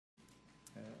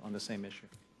on the same issue.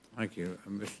 Thank you.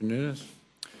 Mr. Nunes?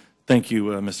 Thank you,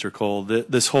 Mr. Cole.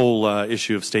 This whole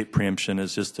issue of state preemption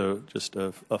is just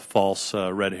a false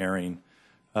red herring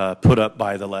put up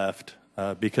by the left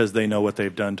because they know what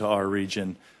they've done to our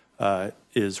region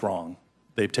is wrong.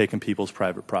 They've taken people's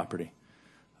private property.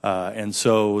 And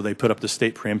so they put up the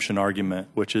state preemption argument,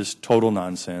 which is total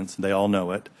nonsense. They all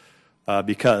know it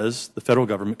because the federal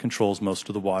government controls most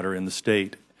of the water in the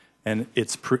state. And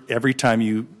it's every time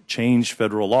you change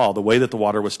federal law, the way that the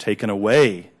water was taken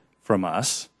away from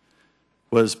us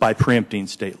was by preempting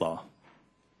state law.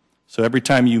 So every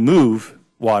time you move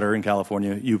water in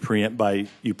California, you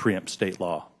preempt state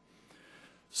law.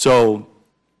 So,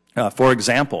 for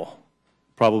example,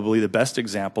 probably the best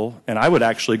example, and I would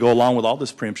actually go along with all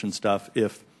this preemption stuff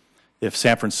if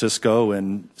San Francisco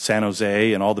and San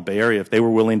Jose and all the Bay Area, if they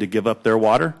were willing to give up their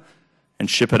water and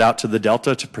ship it out to the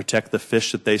Delta to protect the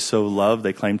fish that they so love,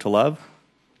 they claim to love,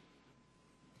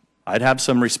 I'd have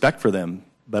some respect for them.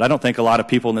 But I don't think a lot of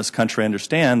people in this country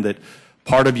understand that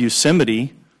part of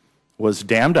Yosemite was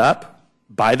dammed up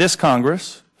by this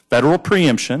Congress, federal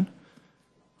preemption.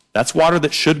 That's water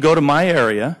that should go to my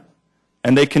area,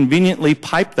 and they conveniently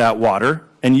pipe that water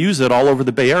and use it all over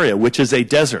the Bay Area, which is a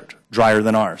desert, drier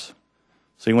than ours.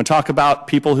 So you want to talk about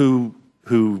people who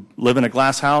live in a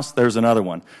glass house? There's another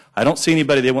one. I don't see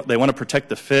anybody, they want to protect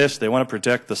the fish, they want to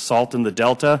protect the salt in the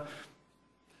Delta.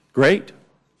 Great.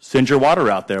 Send your water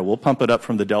out there. We'll pump it up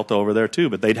from the Delta over there too,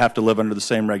 but they'd have to live under the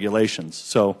same regulations.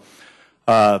 So,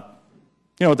 you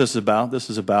know what this is about? This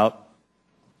is about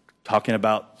talking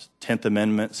about 10th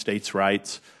Amendment, states'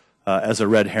 rights, as a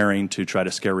red herring to try to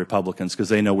scare Republicans because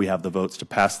they know we have the votes to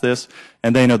pass this,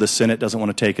 and they know the Senate doesn't want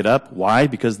to take it up. Why?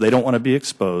 Because they don't want to be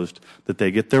exposed that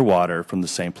they get their water from the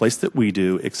same place that we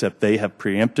do, except they have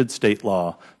preempted state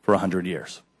law for 100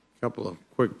 years. A couple of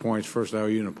quick points. First, I owe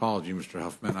you an apology, Mr.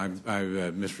 Huffman. I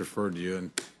misreferred you,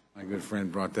 and my good friend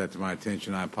brought that to my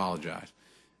attention. I apologize.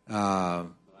 I've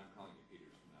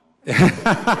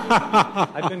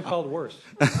been called worse.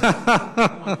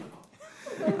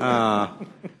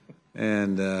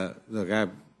 Look, I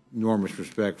have enormous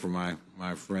respect for my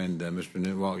friend, Mr.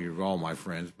 Nunes. Well, you're all my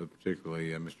friends, but particularly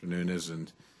Mr. Nunes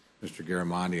and Mr.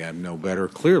 Garamendi. I know better,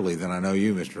 clearly, than I know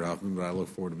you, Mr. Huffman, but I look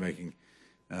forward to making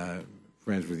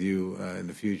friends with you in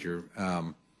the future.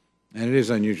 And it is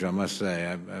unusual, I must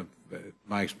say.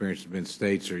 My experience has been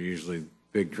states are usually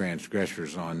big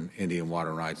transgressors on Indian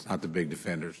water rights, not the big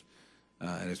defenders.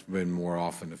 And it's been more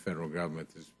often the federal government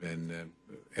that's been,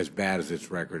 as bad as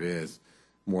its record is,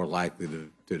 more likely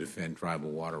to defend tribal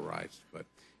water rights. But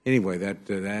anyway, that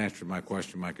answered my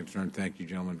question, my concern. Thank you,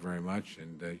 gentlemen, very much.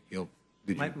 And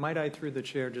Might I, through the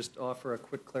chair, just offer a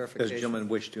quick clarification? Does the gentleman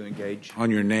wish to engage?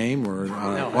 On your name or?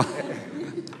 No.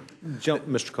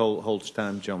 Mr. Cole holds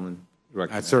time. Gentleman,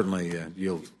 I certainly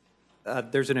yield.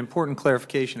 There's an important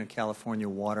clarification of California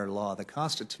water law. The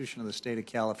Constitution of the state of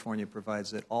California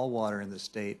provides that all water in the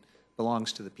state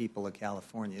belongs to the people of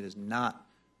California. It is not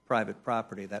private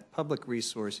property. That public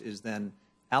resource is then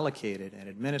allocated and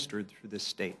administered through the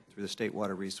State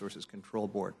Water Resources Control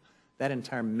Board. That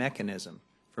entire mechanism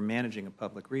for managing a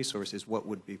public resource is what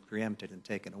would be preempted and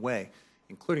taken away,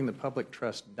 including the public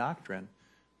trust doctrine,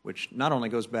 which not only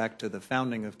goes back to the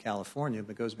founding of California,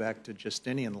 but goes back to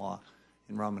Justinian law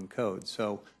in Roman code.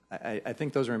 So I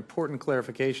think those are important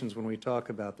clarifications when we talk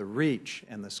about the reach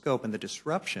and the scope and the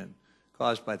disruption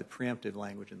caused by the preemptive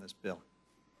language in this bill.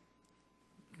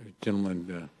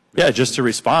 Gentlemen. Yeah, just to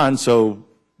respond, so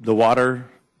the water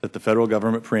that the federal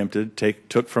government preempted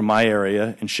took from my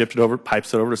area and shipped it over,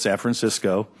 pipes it over to San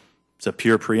Francisco. It's a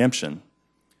pure preemption.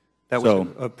 That was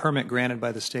a permit granted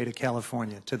by the state of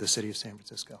California to the city of San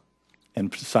Francisco.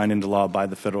 And signed into law by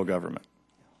the federal government.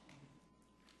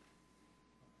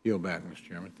 Yield back, Mr.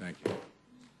 Chairman. Thank you.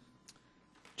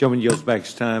 Gentleman yields back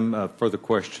his time. Further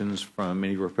questions from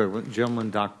any Republican?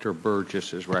 Gentleman, Dr.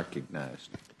 Burgess is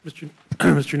recognized.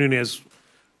 Mr. Nunes,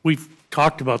 we've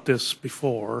talked about this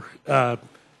before.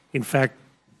 In fact,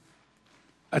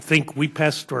 I think we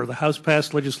passed, or the House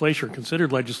passed legislation, or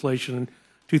considered legislation in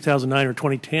 2009 or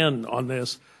 2010 on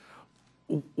this.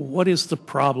 What is the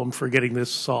problem for getting this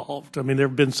solved? I mean, there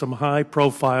have been some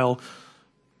high-profile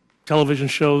television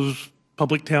shows,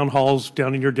 public town halls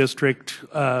down in your district,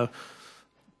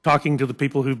 talking to the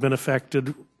people who've been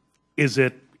affected. Is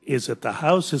it the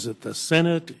House? Is it the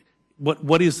Senate?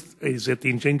 What is it the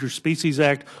Endangered Species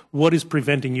Act? What is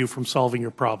preventing you from solving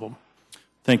your problem?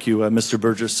 Thank you, Mr.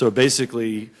 Burgess. So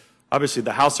basically, obviously,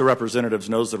 the House of Representatives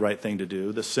knows the right thing to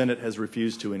do. The Senate has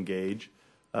refused to engage.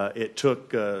 It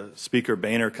took Speaker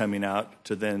Boehner coming out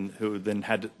to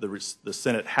the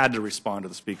Senate had to respond to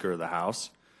the Speaker of the House.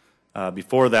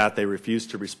 Before that, they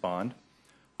refused to respond,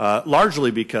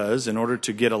 largely because in order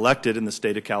to get elected in the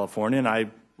state of California, and I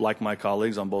like my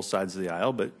colleagues on both sides of the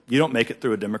aisle, but you don't make it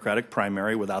through a Democratic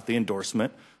primary without the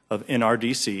endorsement of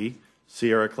NRDC,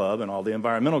 Sierra Club, and all the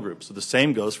environmental groups. So the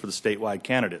same goes for the statewide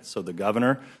candidates. So the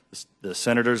governor, the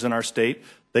senators in our state,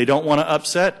 they don't want to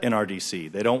upset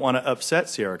NRDC. They don't want to upset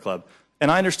Sierra Club.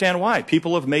 And I understand why.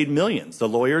 People have made millions. The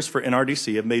lawyers for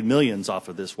NRDC have made millions off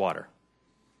of this water.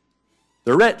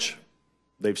 They're rich.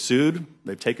 They've sued.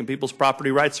 They've taken people's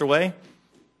property rights away.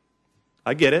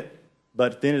 I get it.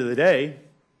 But at the end of the day,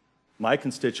 my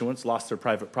constituents lost their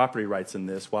private property rights in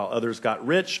this, while others got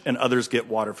rich and others get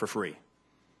water for free.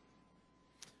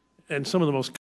 And some of the most